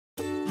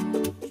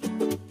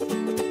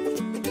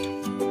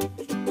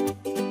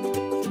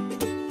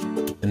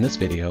In this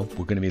video,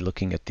 we're going to be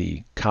looking at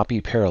the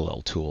Copy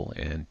Parallel tool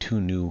and two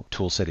new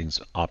tool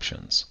settings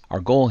options. Our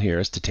goal here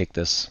is to take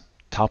this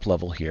top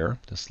level here,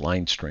 this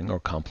line string or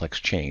complex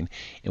chain,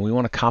 and we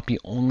want to copy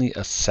only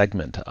a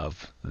segment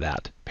of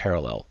that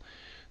parallel.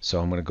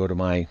 So I'm going to go to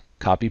my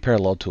Copy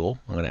Parallel tool.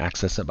 I'm going to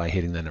access it by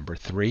hitting the number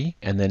 3,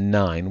 and then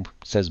 9. It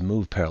says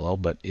Move Parallel,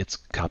 but it's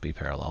Copy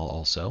Parallel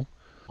also.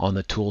 On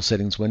the Tool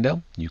Settings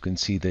window, you can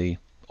see the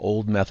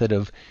old method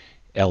of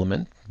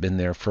element, been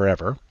there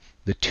forever.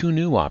 The two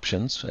new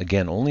options,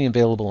 again, only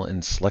available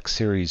in Select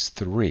Series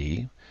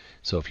 3.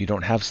 So if you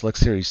don't have Select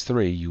Series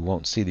 3, you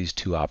won't see these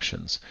two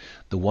options.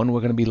 The one we're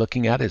going to be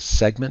looking at is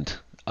Segment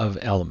of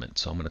Element.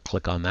 So I'm going to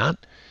click on that,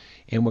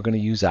 and we're going to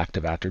use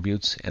Active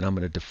Attributes, and I'm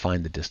going to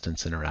define the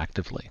distance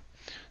interactively.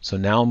 So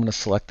now I'm going to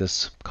select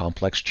this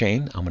complex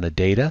chain. I'm going to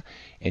Data,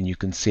 and you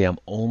can see I'm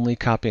only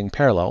copying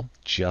parallel,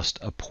 just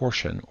a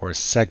portion or a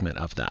segment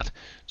of that.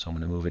 So I'm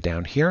going to move it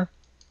down here,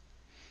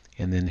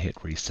 and then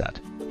hit Reset.